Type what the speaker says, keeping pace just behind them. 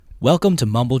Welcome to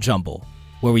Mumble Jumble,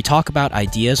 where we talk about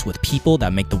ideas with people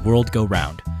that make the world go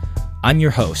round. I'm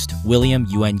your host, William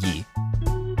Yuen Yi.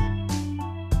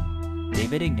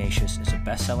 David Ignatius is a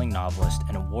best-selling novelist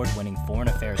and award-winning foreign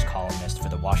affairs columnist for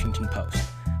The Washington Post,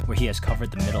 where he has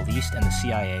covered the Middle East and the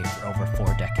CIA for over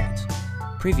 4 decades.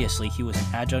 Previously, he was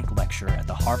an adjunct lecturer at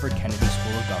the Harvard Kennedy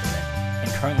School of Government and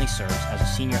currently serves as a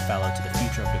senior fellow to the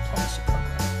Future of Diplomacy program.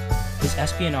 His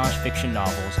espionage fiction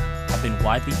novels have been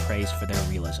widely praised for their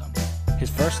realism. His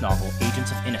first novel,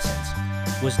 Agents of Innocence,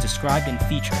 was described and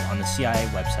featured on the CIA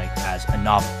website as a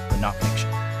novel, but not fiction.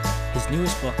 His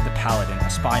newest book, The Paladin, a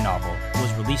spy novel,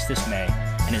 was released this May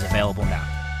and is available now.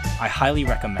 I highly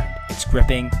recommend. It's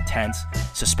gripping, tense,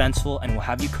 suspenseful, and will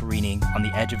have you careening on the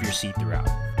edge of your seat throughout.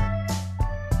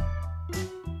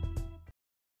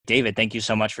 David, thank you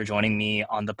so much for joining me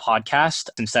on the podcast.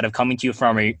 Instead of coming to you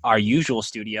from our usual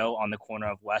studio on the corner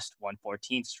of West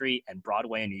 114th Street and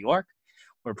Broadway in New York,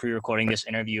 we're pre-recording this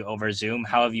interview over Zoom.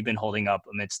 How have you been holding up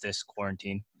amidst this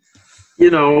quarantine? You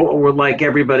know, we're like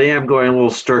everybody. I'm going a little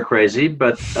stir crazy,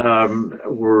 but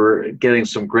we're getting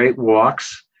some great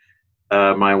walks.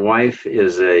 My wife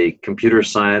is a computer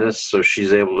scientist, so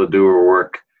she's able to do her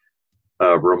work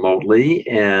remotely.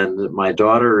 And my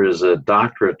daughter is a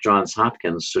doctor at Johns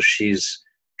Hopkins, so she's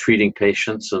treating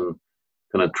patients and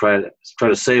going to try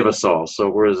to save us all.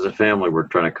 So we're, as a family, we're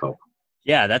trying to cope.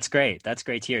 Yeah, that's great. That's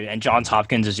great to hear. And Johns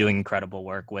Hopkins is doing incredible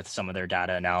work with some of their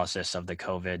data analysis of the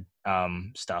COVID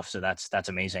stuff. So that's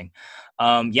amazing.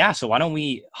 So why don't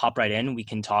we hop right in? We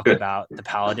can talk about The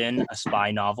Paladin, a spy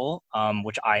novel,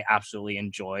 which I absolutely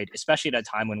enjoyed, especially at a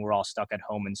time when we're all stuck at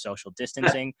home and social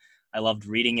distancing. I loved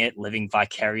reading it, living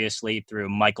vicariously through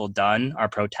Michael Dunn, our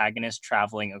protagonist,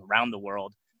 traveling around the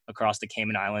world across the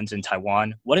Cayman Islands and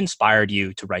Taiwan. What inspired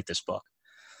you to write this book?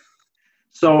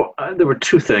 So there were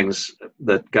 2 things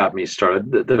that got me started.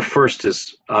 The first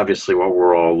is obviously what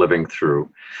we're all living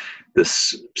through,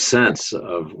 this sense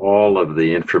of all of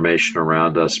the information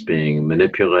around us being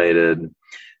manipulated,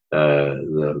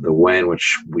 the way in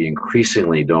which we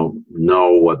increasingly don't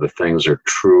know whether things are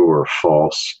true or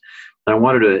false. And I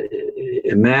wanted to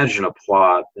imagine a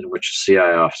plot in which a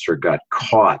CIA officer got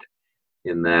caught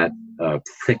in that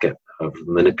thicket of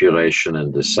manipulation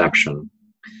and deception.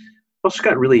 I also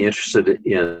got really interested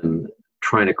in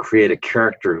trying to create a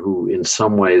character who in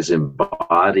some ways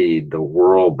embodied the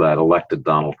world that elected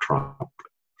Donald Trump.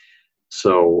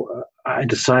 So I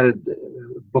decided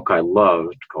a book I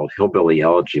loved called Hillbilly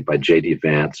Elegy by J.D.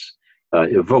 Vance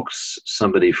evokes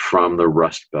somebody from the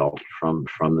Rust Belt, from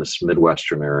this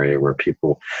Midwestern area where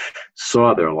people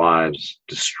saw their lives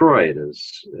destroyed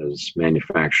as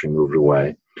manufacturing moved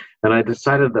away. And I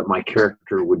decided that my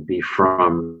character would be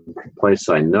from a place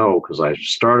I know, because I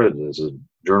started as a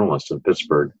journalist in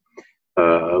Pittsburgh,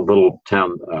 a little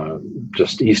town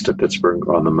just east of Pittsburgh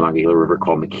on the Monongahela River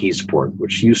called McKeesport,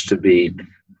 which used to be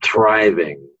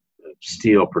thriving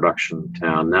steel production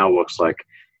town. Now looks like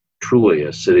truly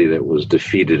a city that was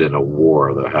defeated in a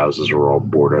war. The houses were all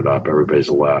boarded up, everybody's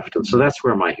left. And so that's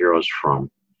where my hero's from.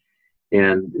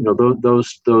 And you know,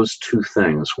 those 2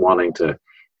 things, wanting to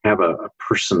have a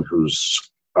person who's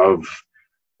of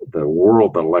the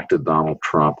world that elected Donald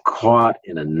Trump, caught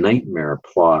in a nightmare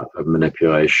plot of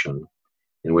manipulation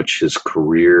in which his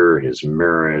career, his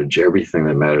marriage, everything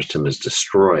that matters to him is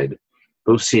destroyed.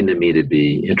 Those seem to me to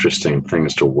be interesting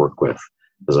things to work with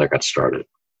as I got started.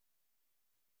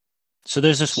 So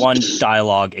there's this one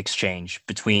dialogue exchange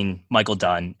between Michael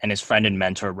Dunn and his friend and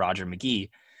mentor, Roger McGee.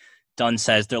 Dunn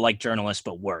says they're like journalists,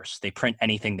 but worse. They print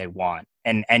anything they want.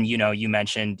 And you know, you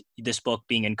mentioned this book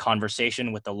being in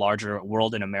conversation with the larger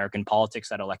world in American politics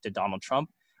that elected Donald Trump.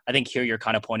 I think here you're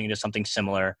kind of pointing to something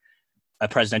similar, a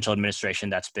presidential administration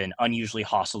that's been unusually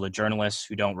hostile to journalists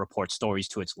who don't report stories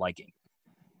to its liking.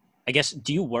 I guess,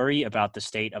 do you worry about the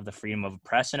state of the freedom of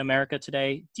press in America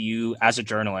today? Do you, as a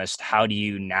journalist, how do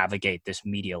you navigate this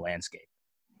media landscape?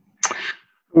 I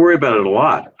worry about it a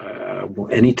lot.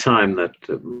 Anytime that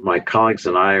my colleagues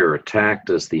and I are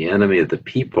attacked as the enemy of the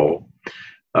people,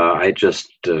 I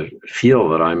just feel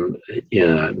that I'm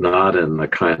not in the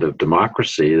kind of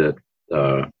democracy that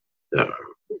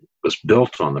was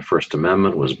built on the First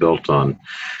Amendment, was built on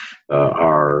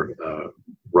our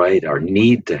right, our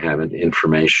need to have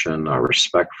information, our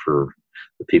respect for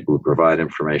the people who provide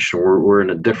information. We're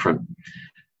in a different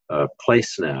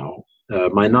place now.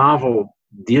 My novel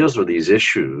deals with these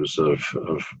issues of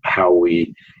how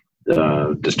we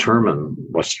determine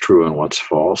what's true and what's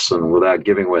false, and without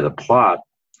giving away the plot,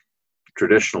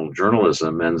 traditional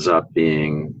journalism ends up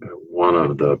being one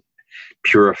of the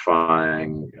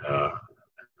purifying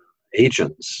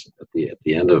agents at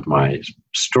the end of my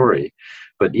story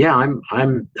But yeah,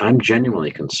 I'm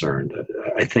genuinely concerned.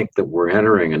 I think that we're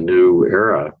entering a new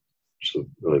era, so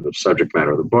really the subject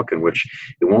matter of the book, in which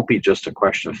it won't be just a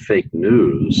question of fake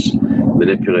news,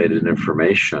 manipulated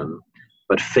information,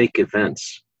 but fake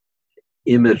events,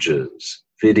 images,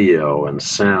 video, and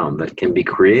sound that can be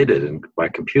created by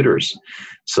computers,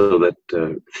 so that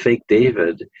fake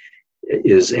David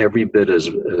is every bit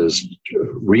as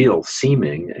real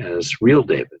seeming as real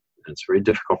David. It's very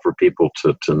difficult for people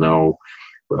to know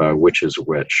which is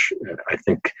which. I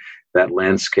think that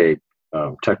landscape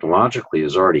technologically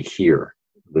is already here.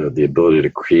 The ability to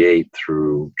create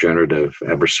through generative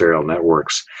adversarial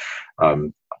networks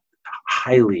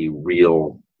highly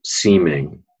real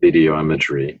seeming video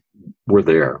imagery, we're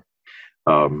there.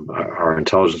 Our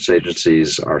intelligence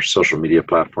agencies, our social media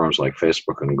platforms like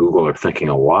Facebook and Google are thinking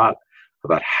a lot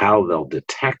about how they'll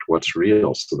detect what's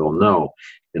real, so they'll know,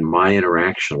 in my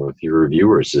interaction with your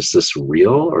reviewers, is this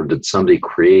real, or did somebody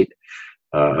create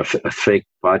a fake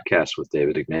podcast with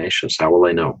David Ignatius? How will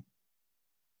they know?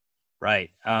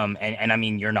 Right. And I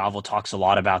mean, your novel talks a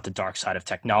lot about the dark side of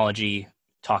technology,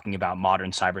 talking about modern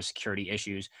cybersecurity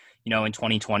issues. You know, in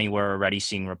 2020, we're already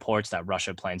seeing reports that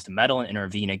Russia plans to meddle and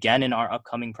intervene again in our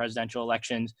upcoming presidential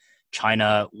elections.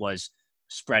 China was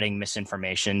spreading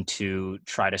misinformation to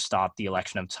try to stop the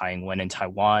election of Tsai Ing-wen in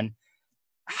Taiwan.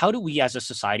 How do we as a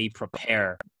society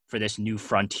prepare for this new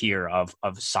frontier of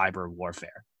cyber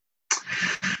warfare?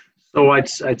 So I'd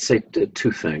say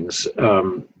two things.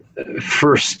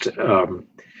 First, the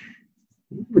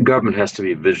government has to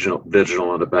be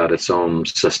vigilant about its own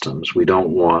systems. We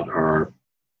don't want our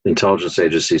intelligence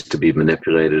agencies to be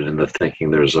manipulated into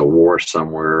thinking there's a war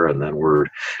somewhere, and then we're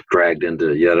dragged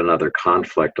into yet another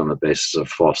conflict on the basis of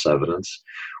false evidence.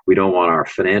 We don't want our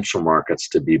financial markets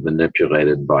to be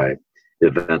manipulated by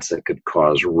events that could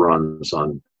cause runs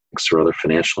on banks or other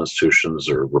financial institutions,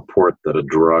 or report that a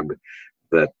drug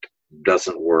that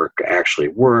doesn't work actually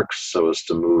works, so as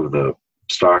to move the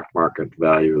stock market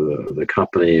value of the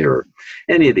company, or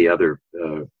any of the other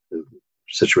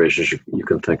situations you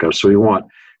can think of. So we want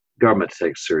government to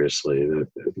take it seriously,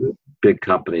 the big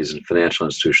companies and financial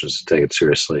institutions to take it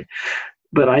seriously.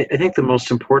 But I think the most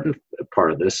important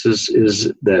part of this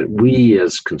is that we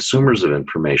as consumers of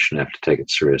information have to take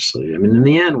it seriously. I mean, in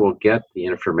the end, we'll get the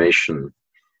information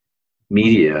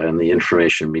media and the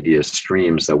information media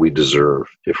streams that we deserve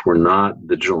if we're not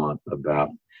vigilant about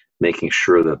making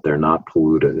sure that they're not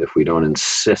polluted, if we don't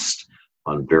insist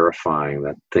on verifying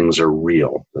that things are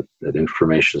real, that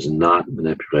information is not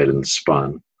manipulated and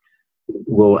spun.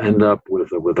 We'll end up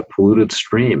with a polluted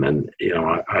stream, and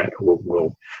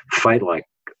we'll fight like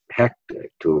heck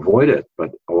to avoid it, but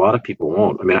a lot of people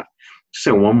won't. I mean, I'll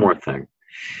say one more thing.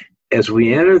 As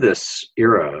we enter this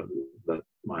era that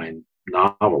my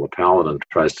novel, The Paladin,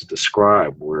 tries to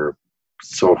describe, where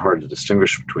it's so hard to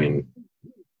distinguish between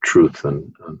truth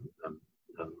and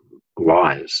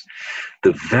lies,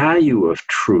 the value of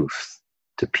truth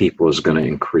to people is going to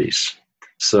increase.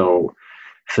 So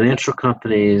financial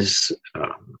companies,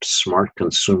 smart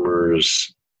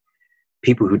consumers,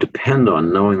 people who depend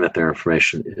on knowing that their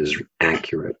information is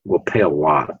accurate will pay a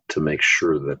lot to make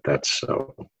sure that that's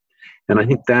so. And I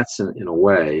think that's, in a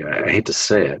way, I hate to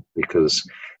say it, because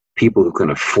people who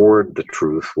can afford the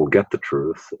truth will get the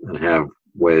truth and have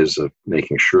ways of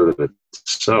making sure that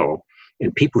it's so.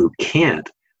 And people who can't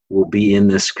will be in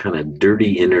this kind of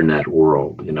dirty internet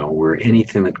world, where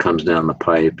anything that comes down the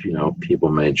pipe, people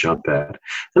may jump at.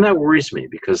 And that worries me,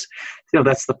 because,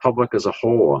 that's the public as a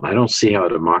whole. And I don't see how a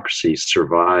democracy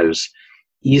survives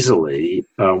easily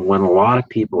when a lot of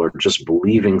people are just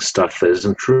believing stuff that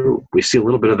isn't true. We see a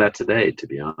little bit of that today, to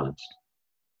be honest.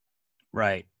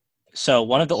 Right. So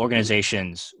one of the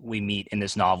organizations we meet in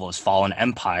this novel is Fallen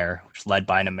Empire, which is led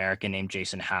by an American named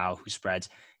Jason Howe, who spreads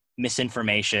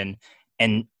misinformation.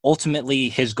 And ultimately,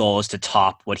 his goal is to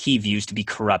top what he views to be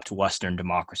corrupt Western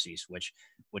democracies, which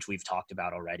we've talked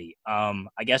about already.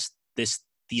 I guess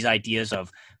these ideas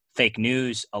of fake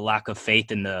news, a lack of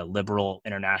faith in the liberal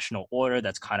international order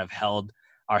that's kind of held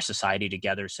our society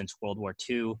together since World War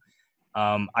II.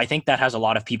 I think that has a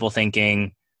lot of people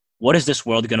thinking, what is this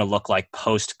world going to look like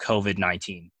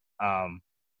post-COVID-19?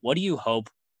 What do you hope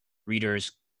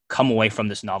readers come away from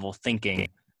this novel thinking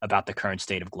about the current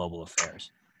state of global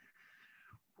affairs?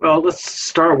 Well, let's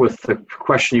start with the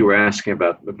question you were asking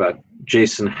about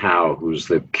Jason Howe, who's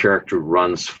the character who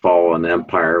runs Fallen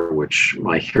Empire, which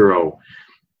my hero,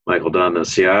 Michael Dunn, the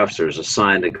CIA officer, is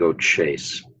assigned to go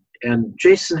chase. And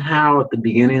Jason Howe, at the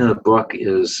beginning of the book,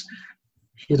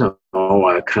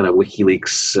 a kind of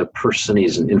WikiLeaks person.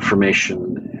 He's an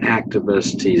information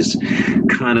activist. He's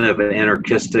kind of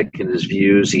anarchistic in his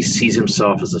views. He sees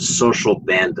himself as a social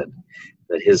bandit.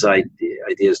 That his idea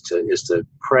is to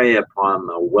prey upon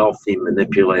the wealthy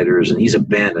manipulators, and he's a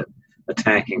bandit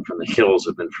attacking from the hills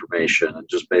of information and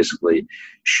just basically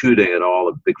shooting at all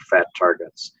the big fat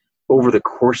targets. Over the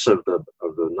course of the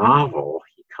novel,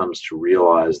 he comes to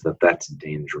realize that that's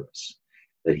dangerous,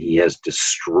 that he has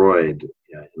destroyed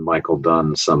in Michael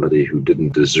Dunn somebody who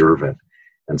didn't deserve it.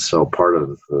 And so part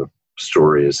of the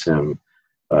story is him,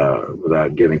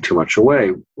 without giving too much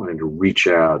away, wanting to reach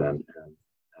out and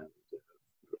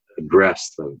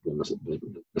address the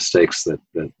mistakes that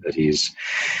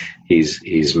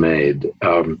he's made.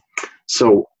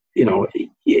 So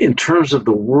in terms of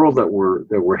the world that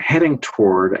we're heading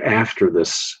toward after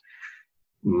this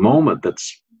moment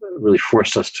that's really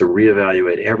forced us to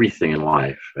reevaluate everything in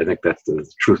life, I think that's the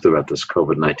truth about this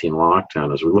COVID-19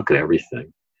 lockdown, is we look at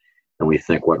everything and we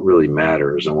think what really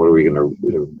matters and what are we going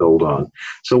to build on.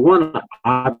 So one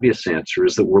obvious answer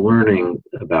is that we're learning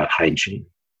about hygiene.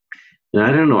 And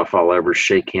I don't know if I'll ever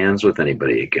shake hands with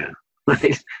anybody again.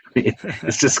 Right? I mean,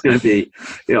 it's just going to be,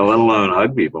 let alone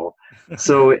hug people.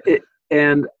 So,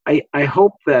 I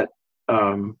hope that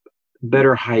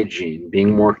better hygiene,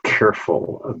 being more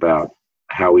careful about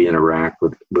how we interact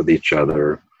with each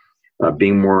other,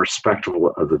 being more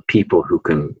respectful of the people who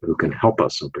can help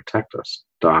us and protect us,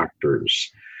 doctors,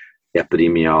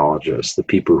 epidemiologists, the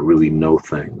people who really know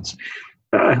things.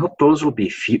 I hope those will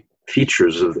be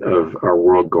features of our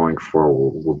world going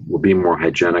forward. We'll be more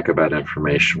hygienic about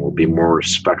information. We'll be more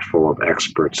respectful of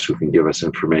experts who can give us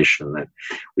information that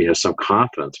we have some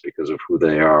confidence because of who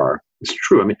they are. It's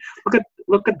true. I mean,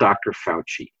 look at Dr.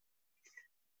 Fauci.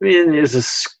 I mean, he's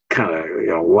this kind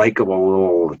of likable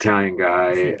little Italian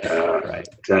guy, right.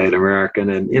 Italian American,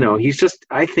 and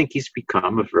I think he's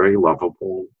become a very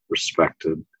lovable,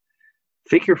 respected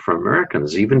figure for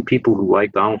Americans. Even people who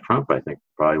like Donald Trump, I think,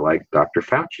 probably like Dr.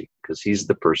 Fauci, because he's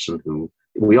the person who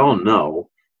we all know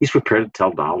he's prepared to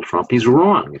tell Donald Trump he's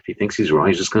wrong. If he thinks he's wrong,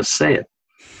 he's just going to say it.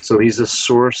 So he's a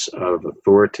source of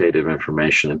authoritative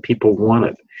information, and people want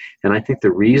it. And I think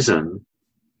the reason,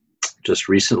 just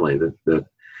recently, that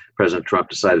President Trump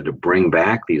decided to bring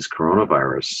back these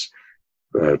coronavirus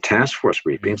task force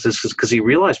briefings is because he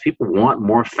realized people want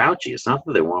more Fauci. It's not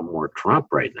that they want more Trump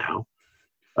right now.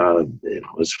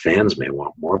 His fans may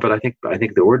want more, but I think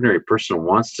the ordinary person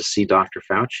wants to see Dr.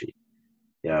 Fauci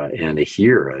and to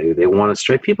hear. They want it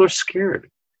straight. People are scared,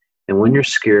 and when you're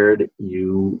scared,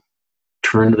 you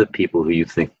turn to the people who you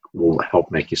think will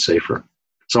help make you safer.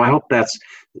 So I hope I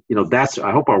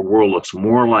hope our world looks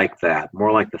more like that,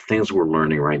 more like the things we're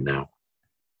learning right now.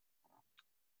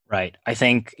 Right. I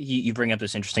think you bring up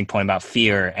this interesting point about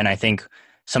fear, and I think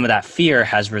some of that fear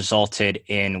has resulted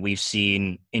in, we've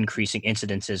seen increasing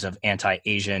incidences of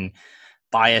anti-Asian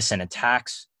bias and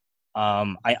attacks.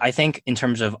 I think in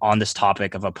terms of on this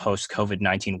topic of a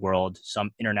post-COVID-19 world,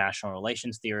 some international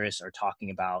relations theorists are talking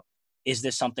about, is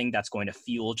this something that's going to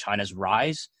fuel China's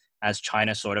rise as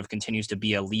China sort of continues to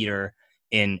be a leader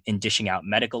in dishing out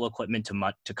medical equipment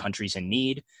to countries in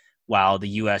need, while the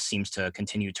U.S. seems to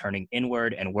continue turning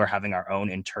inward and we're having our own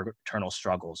internal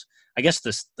struggles? I guess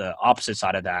the opposite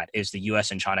side of that is the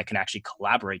U.S. and China can actually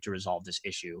collaborate to resolve this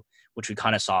issue, which we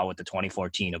kind of saw with the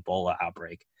 2014 Ebola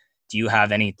outbreak. Do you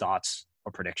have any thoughts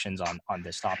or predictions on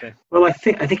this topic? Well, I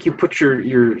think you put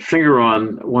your finger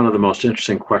on one of the most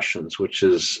interesting questions, which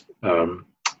is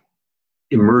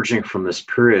emerging from this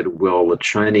period, will the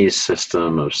Chinese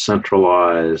system of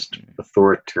centralized,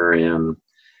 authoritarian,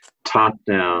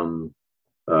 top-down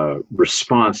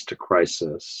response to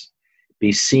crisis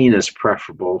be seen as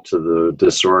preferable to the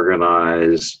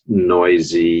disorganized,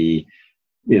 noisy,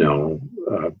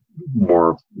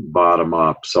 more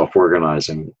bottom-up,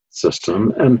 self-organizing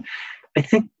system? And I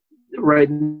think right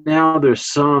now there's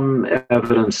some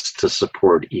evidence to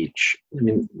support each. I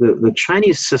mean, the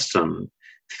Chinese system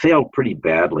failed pretty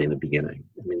badly in the beginning.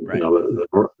 I mean, right.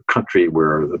 The country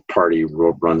where the party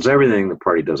runs everything, the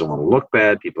party doesn't want to look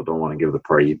bad, people don't want to give the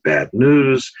party bad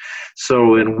news.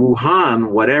 So in Wuhan,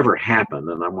 whatever happened,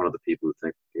 and I'm one of the people who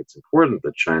think it's important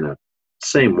that China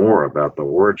say more about the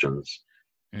origins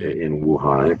in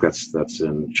Wuhan. I think that's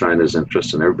in China's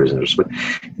interest and everybody's interest. But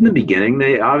in the beginning,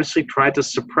 they obviously tried to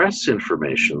suppress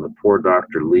information. The poor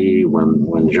Dr. Li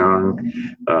Wenjiang,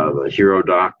 the hero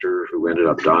doctor who ended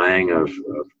up dying of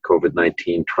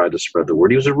COVID-19, tried to spread the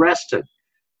word. He was arrested.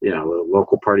 The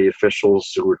local party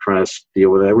officials who were trying to deal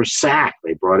with it were sacked.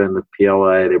 They brought in the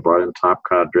PLA. They brought in top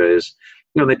cadres.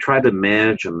 They tried to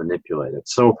manage and manipulate it.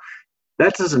 So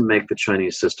that doesn't make the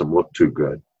Chinese system look too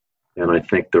good. And I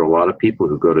think there are a lot of people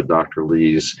who go to Dr.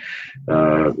 Lee's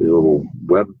little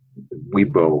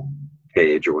Weibo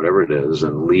page or whatever it is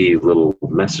and leave little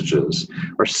messages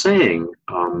are saying,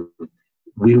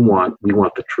 we want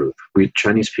the truth. We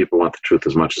Chinese people want the truth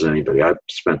as much as anybody. I've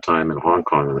spent time in Hong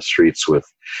Kong on the streets with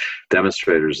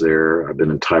demonstrators there. I've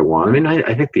been in Taiwan. I mean,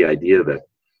 I think the idea that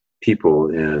people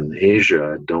in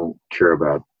Asia don't care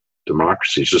about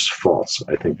democracy is just false.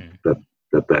 I think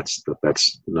that's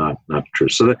not true.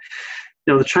 So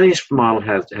the Chinese model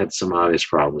had some obvious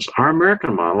problems. Our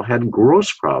American model had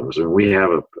gross problems. I mean, we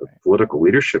have a political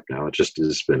leadership now. It just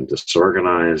has been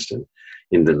disorganized and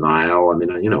in denial. I mean,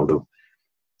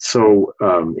 so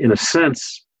in a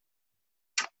sense,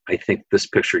 I think this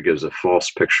picture gives a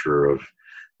false picture of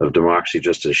democracy,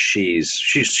 just as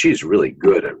she's really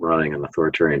good at running an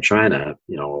authoritarian China.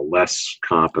 A less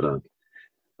competent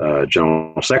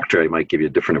general secretary might give you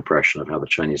a different impression of how the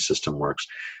Chinese system works.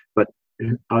 But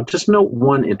I'll just note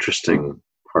one interesting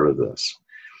part of this.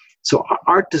 So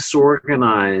our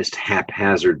disorganized,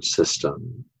 haphazard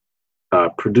system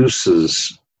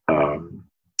produces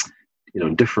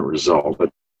different results.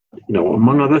 But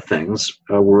among other things,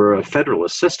 we're a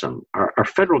federalist system. Our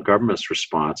federal government's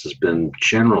response has been,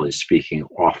 generally speaking,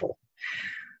 awful.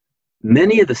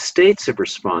 Many of the states have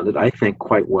responded, I think,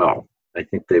 quite well. I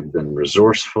think they've been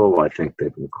resourceful. I think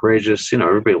they've been courageous.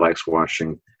 Everybody likes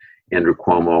watching Andrew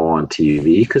Cuomo on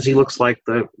TV because he looks like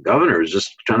the governor is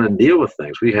just trying to deal with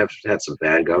things. We have had some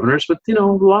bad governors, but, a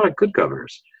lot of good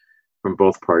governors from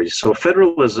both parties. So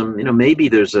federalism, maybe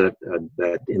there's that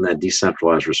in that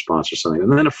decentralized response or something.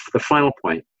 And then the final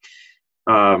point,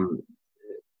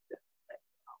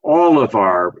 all of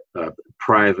our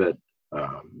private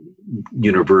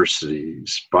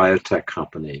universities, biotech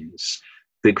companies,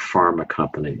 big pharma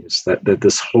companies, that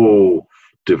this whole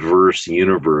diverse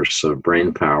universe of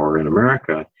brain power in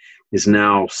America is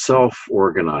now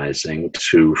self-organizing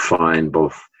to find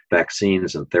both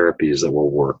vaccines and therapies that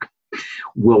will work.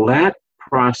 Will that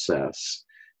process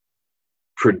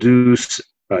produce,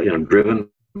 driven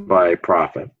by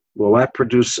profit, will that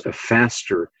produce a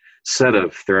faster set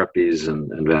of therapies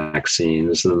and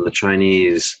vaccines than the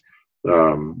Chinese?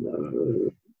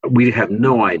 We have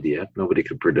no idea. Nobody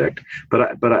could predict.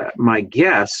 But my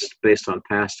guess, based on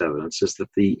past evidence, is that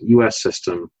the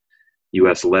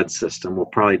U.S.-led system will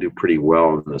probably do pretty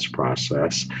well in this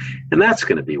process. And that's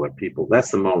going to be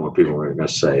that's the moment when people are going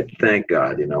to say, thank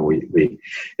God, and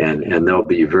they'll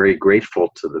be very grateful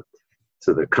to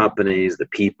the companies, the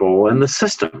people, and the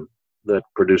system that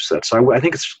produce that. So I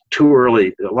think it's too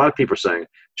early. A lot of people are saying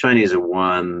Chinese have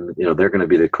won, they're going to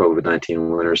be the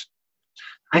COVID-19 winners.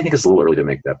 I think it's a little early to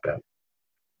make that bet.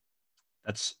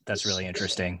 That's really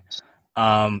interesting.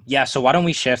 So why don't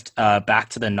we shift back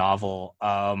to the novel?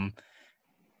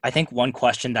 I think one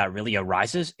question that really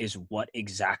arises is what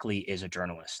exactly is a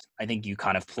journalist? I think you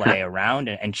kind of play around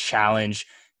and challenge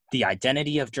the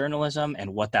identity of journalism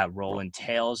and what that role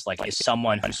entails. Like, is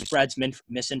someone who spreads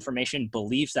misinformation,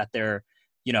 believes that they're,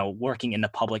 working in the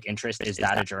public interest, is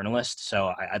that a journalist?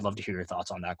 So I'd love to hear your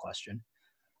thoughts on that question.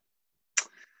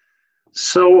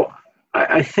 So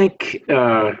I think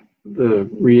the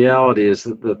reality is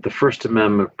that the First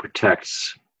Amendment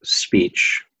protects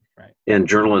speech, right, and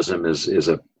journalism is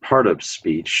a part of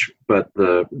speech. But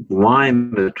the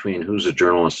line between who's a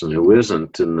journalist and who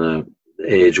isn't in the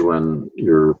age when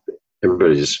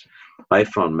everybody's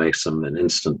iPhone makes them an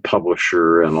instant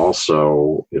publisher and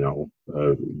also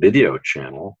a video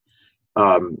channel,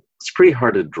 it's pretty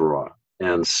hard to draw.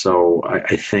 And so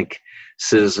I think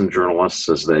citizen journalists,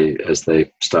 as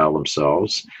they style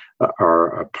themselves,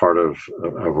 are a part of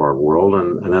our world,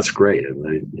 and that's great. And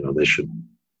they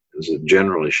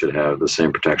generally should have the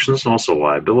same protections and also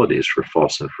liabilities for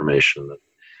false information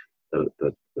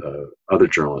that other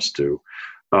journalists do.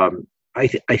 I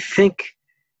think,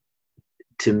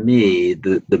 to me,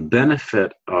 the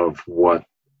benefit of what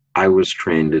I was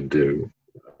trained to do.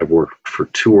 I've worked for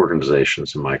two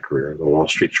organizations in my career, the Wall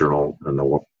Street Journal and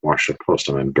the Washington Post.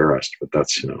 I'm embarrassed, but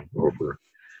that's, over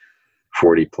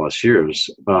 40 plus years.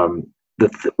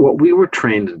 What we were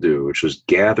trained to do, which was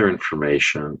gather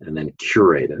information and then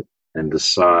curate it and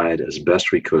decide as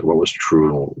best we could what was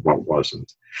true and what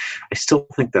wasn't. I still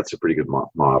think that's a pretty good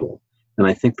model. And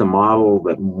I think the model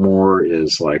that more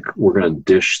is like, we're going to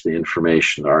dish the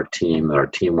information to our team that our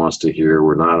team wants to hear.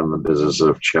 We're not in the business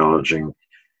of challenging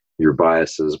your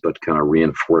biases, but kind of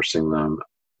reinforcing them.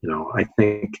 I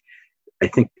think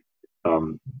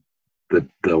the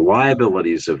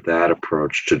liabilities of that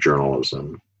approach to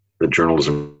journalism, the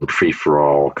journalism free for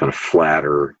all, kind of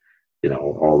flatter,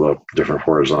 all the different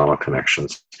horizontal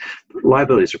connections,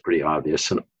 liabilities are pretty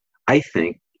obvious. And I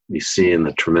think be seeing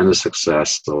the tremendous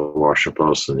success of the Washington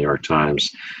Post, the New York Times,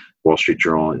 Wall Street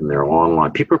Journal, and they're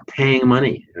online. People are paying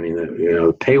money. I mean,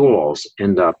 the paywalls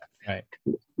end up. Right.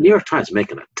 New York Times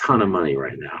making a ton of money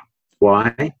right now.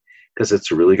 Why? Because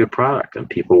it's a really good product and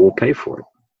people will pay for it.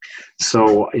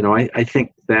 So, I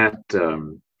think that,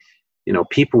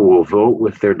 people will vote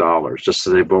with their dollars just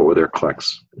as they vote with their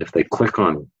clicks. If they click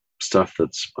on stuff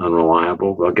that's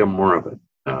unreliable, they'll get more of it.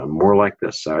 More like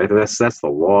this. That's the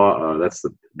law. That's the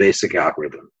basic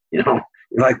algorithm. You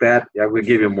like that? Yeah, we'll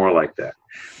give you more like that.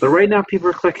 But right now, people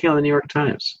are clicking on the New York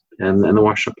Times and the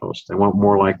Washington Post. They want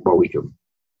more like what we give them.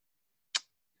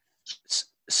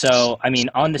 So,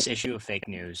 on this issue of fake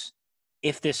news,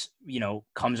 if this,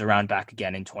 comes around back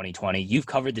again in 2020, you've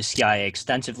covered the CIA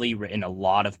extensively, written a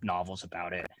lot of novels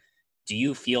about it. Do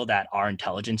you feel that our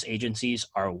intelligence agencies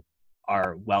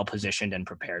are well positioned and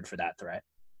prepared for that threat?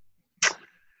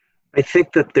 I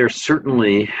think that they're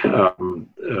certainly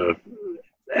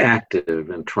active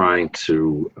in trying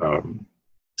to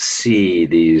see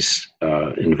these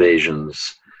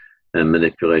invasions and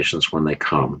manipulations when they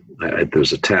come.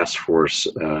 There's a task force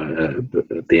at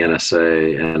the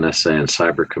NSA, and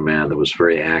Cyber Command that was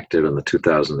very active in the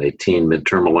 2018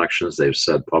 midterm elections. They've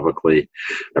said publicly,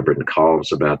 I've written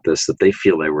columns about this, that they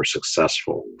feel they were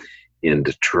successful in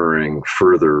deterring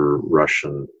further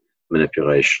Russian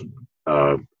manipulation.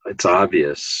 It's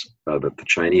obvious that the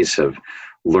Chinese have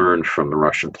learned from the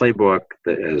Russian playbook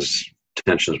that as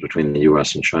tensions between the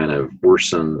U.S. and China have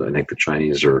worsened, I think the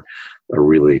Chinese are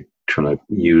really trying to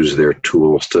use their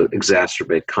tools to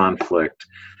exacerbate conflict,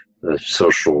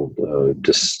 social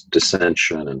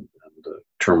dissension, and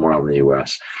turmoil in the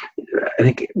U.S. I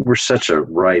think we're such a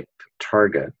ripe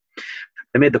target.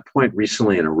 I made the point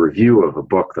recently in a review of a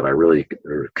book that I really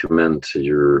commend to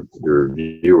your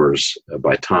viewers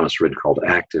by Thomas Rid called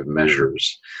Active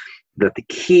Measures, that the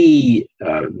key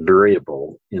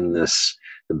variable in this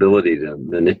ability to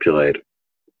manipulate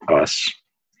us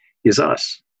is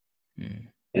us. Mm.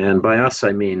 And by us,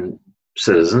 I mean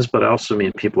citizens, but I also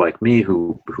mean people like me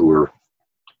who are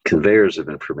conveyors of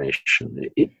information.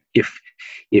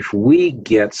 If we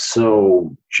get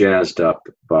so jazzed up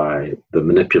by the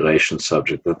manipulation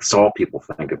subject, that's all people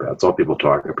think about, it's all people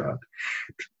talk about,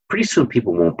 pretty soon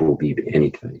people won't believe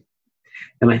anything.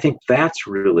 And I think that's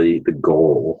really the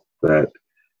goal that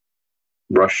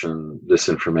Russian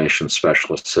disinformation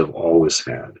specialists have always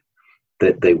had.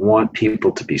 That they want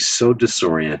people to be so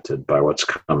disoriented by what's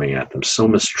coming at them, so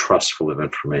mistrustful of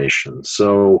information,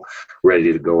 so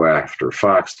ready to go after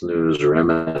Fox News or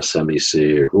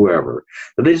MSNBC or whoever,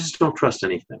 that they just don't trust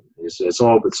anything. It's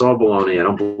all baloney. I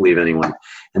don't believe anyone,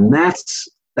 and that's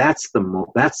the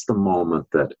moment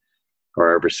that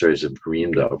our adversaries have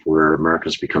dreamed of, where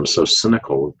Americans become so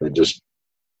cynical they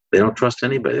don't trust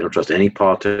anybody. They don't trust any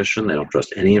politician. They don't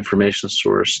trust any information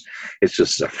source. It's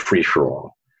just a free for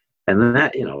all. And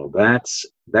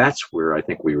that's where I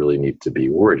think we really need to be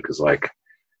worried, because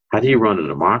how do you run a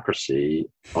democracy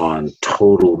on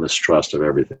total mistrust of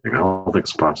everything? I don't think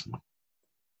it's possible.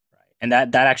 Right. And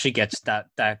that actually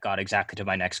that got exactly to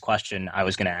my next question I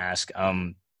was going to ask.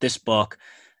 This book,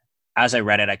 as I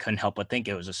read it, I couldn't help but think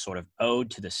it was a sort of ode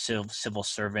to the civil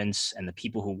servants and the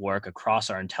people who work across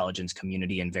our intelligence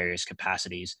community in various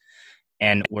capacities.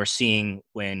 And we're seeing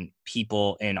when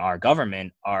people in our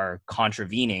government are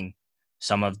contravening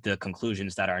some of the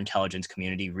conclusions that our intelligence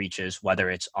community reaches,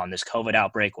 whether it's on this COVID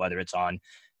outbreak, whether it's on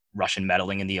Russian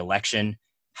meddling in the election.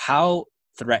 How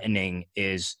threatening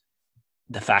is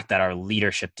the fact that our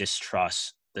leadership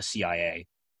distrusts the CIA?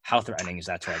 How threatening is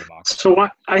that to our democracy? So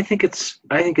I think it's,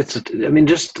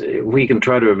 just we can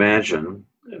try to imagine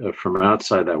from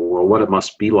outside that world what it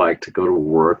must be like to go to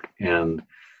work and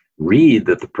read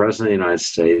that the President of the United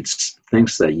States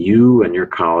thinks that you and your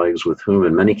colleagues, with whom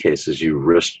in many cases you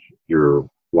risked your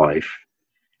life,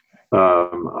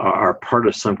 are part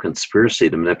of some conspiracy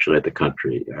to manipulate the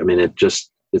country. I mean,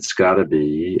 it's got to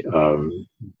be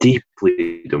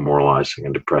deeply demoralizing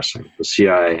and depressing. The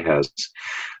CIA has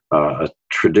a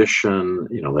tradition,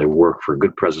 they work for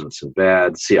good presidents and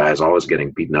bad. The CIA is always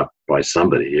getting beaten up by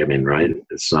somebody. I mean, right?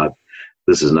 This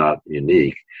is not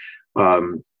unique.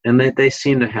 And they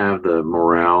seem to have the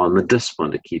morale and the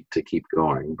discipline to keep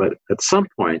going. But at some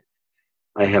point,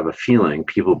 I have a feeling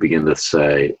people begin to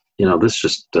say, this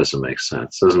just doesn't make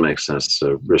sense. It doesn't make sense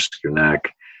to risk your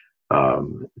neck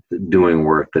doing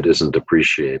work that isn't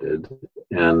appreciated.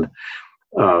 And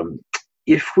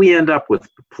if we end up with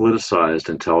politicized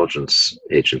intelligence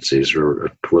agencies or a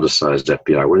politicized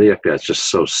FBI, where the FBI is just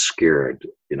so scared,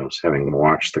 having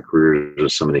watched the careers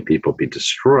of so many people be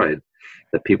destroyed,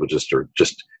 that people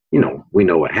we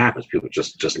know what happens. People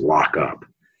just lock up.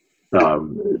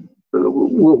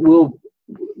 we'll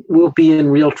be in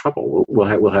real trouble.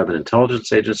 We'll have an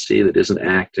intelligence agency that isn't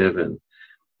active in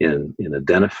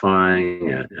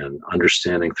identifying and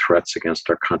understanding threats against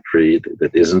our country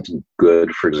that isn't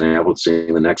good. For example,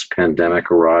 seeing the next pandemic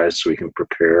arise so we can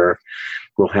prepare.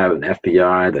 We'll have an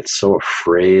FBI that's so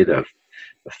afraid of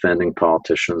offending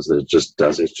politicians that it just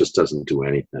doesn't do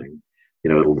anything.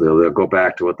 They'll go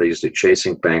back to what they used to,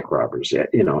 chasing bank robbers. J.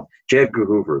 Edgar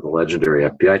Hoover, the legendary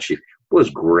FBI chief,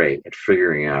 was great at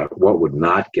figuring out what would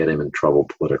not get him in trouble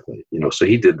politically. So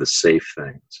he did the safe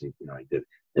things. He did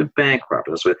bank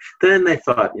robbers. Then they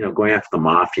thought, going after the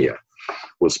mafia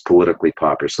was politically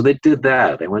popular. So they did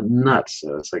that. They went nuts.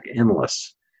 It's like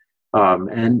endless.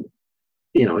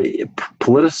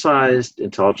 Politicized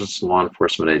intelligence and law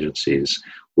enforcement agencies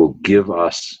will give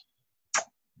us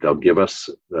the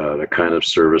kind of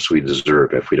service we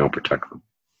deserve if we don't protect them.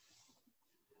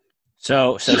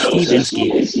 So Steve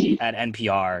Inskeep at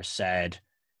NPR said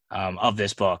of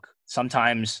this book,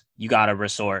 sometimes you got to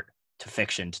resort to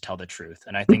fiction to tell the truth.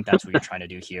 And I think that's what you're trying to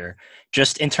do here.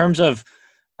 Just in terms of,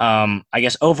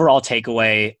 overall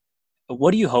takeaway,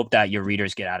 what do you hope that your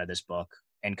readers get out of this book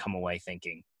and come away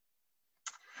thinking?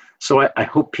 So I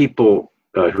hope people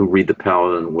who read The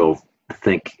Paladin will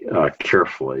think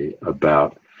carefully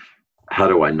about, how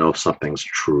do I know something's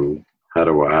true? How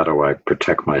do I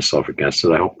protect myself against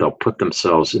it? I hope they'll put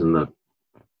themselves in the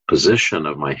position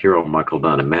of my hero, Michael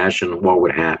Dunn. Imagine what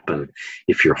would happen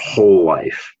if your whole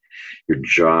life, your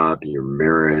job, your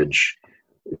marriage,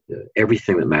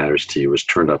 everything that matters to you was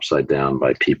turned upside down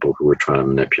by people who were trying to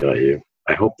manipulate you.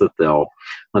 I hope that they'll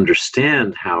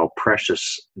understand how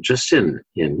precious, just in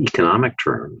economic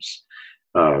terms,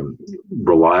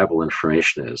 reliable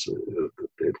information is.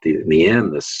 In the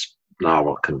end, this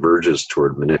novel converges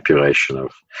toward manipulation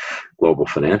of global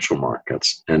financial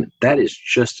markets, and that is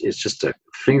just a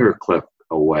finger click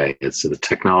away. The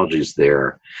technology's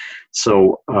there.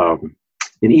 So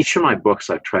in each of my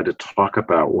books, I've tried to talk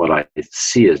about what I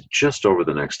see as just over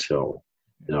the next hill.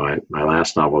 My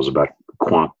last novel was about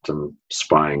quantum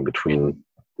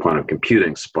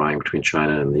computing spying between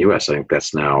China and the U.S. I think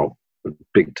that's now a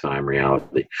big time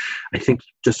reality. I think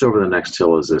just over the next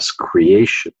hill is this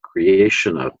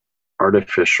creation of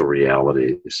artificial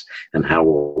realities and how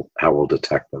we'll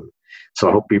detect them. So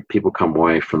I hope people come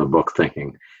away from the book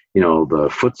thinking, the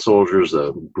foot soldiers,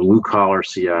 the blue collar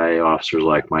CIA officers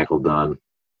like Michael Dunn,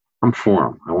 I'm for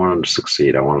them. I want them to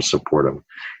succeed. I want to support them.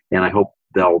 And I hope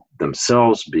they'll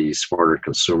themselves be smarter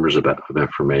consumers of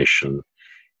information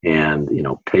and,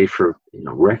 pay for,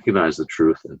 recognize the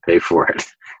truth and pay for it,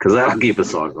 because that'll keep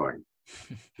us all going.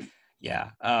 Yeah.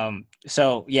 I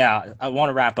want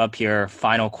to wrap up here.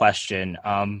 Final question.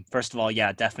 First of all,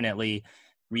 definitely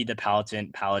read The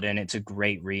Paladin. It's a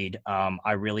great read.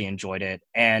 I really enjoyed it.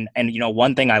 And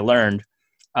one thing I learned,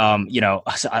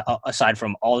 aside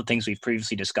from all the things we've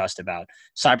previously discussed about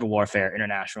cyber warfare,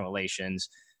 international relations,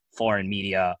 foreign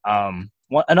media,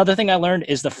 another thing I learned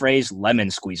is the phrase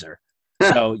lemon squeezer.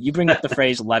 So you bring up the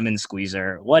phrase lemon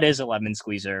squeezer. What is a lemon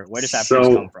squeezer? Where does that phrase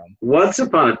come from? Once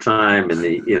upon a time in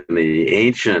the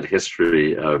ancient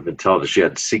history of intelligence, you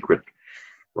had secret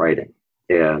writing,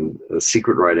 and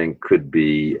secret writing could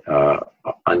be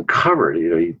uncovered.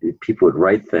 People would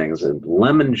write things, and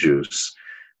lemon juice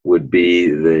would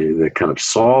be the kind of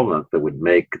solvent that would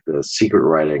make the secret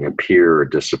writing appear or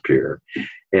disappear.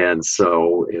 And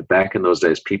so back in those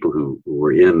days, people who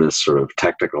were in this sort of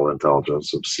technical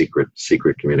intelligence of secret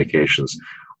communications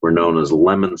were known as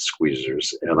lemon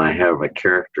squeezers. And I have a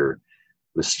character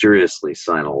mysteriously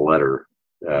sign a letter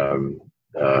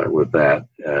with that.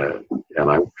 And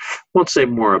I won't say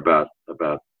more about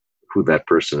who that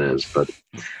person is, but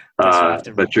I'm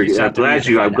glad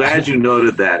you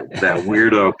noted that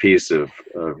weirdo piece of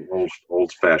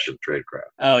old-fashioned tradecraft.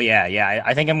 Oh yeah.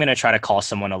 I think I'm gonna try to call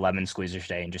someone a lemon squeezer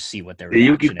today and just see what their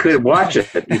you could watch it.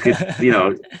 You could,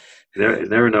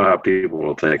 never know how people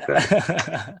will take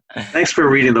that. Thanks for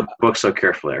reading the book so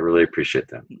carefully. I really appreciate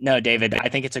that. No, David, I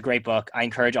think it's a great book. I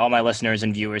encourage all my listeners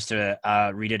and viewers to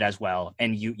read it as well.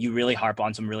 And you really harp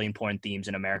on some really important themes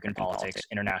in American politics,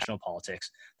 international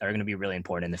politics, that are going to be really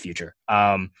important in the future.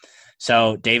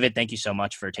 So, David, thank you so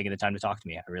much for taking the time to talk to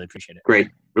me. I really appreciate it. Great.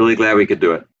 Really glad we could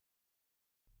do it.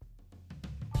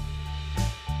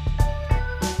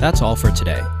 That's all for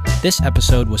today. This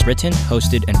episode was written,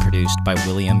 hosted, and produced by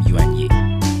William Yuen Yi.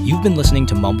 You've been listening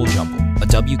to Mumble Jumble, a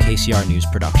WKCR News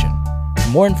production. For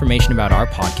more information about our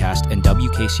podcast and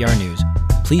WKCR News,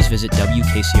 please visit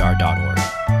WKCR.org.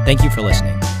 Thank you for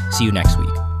listening. See you next week.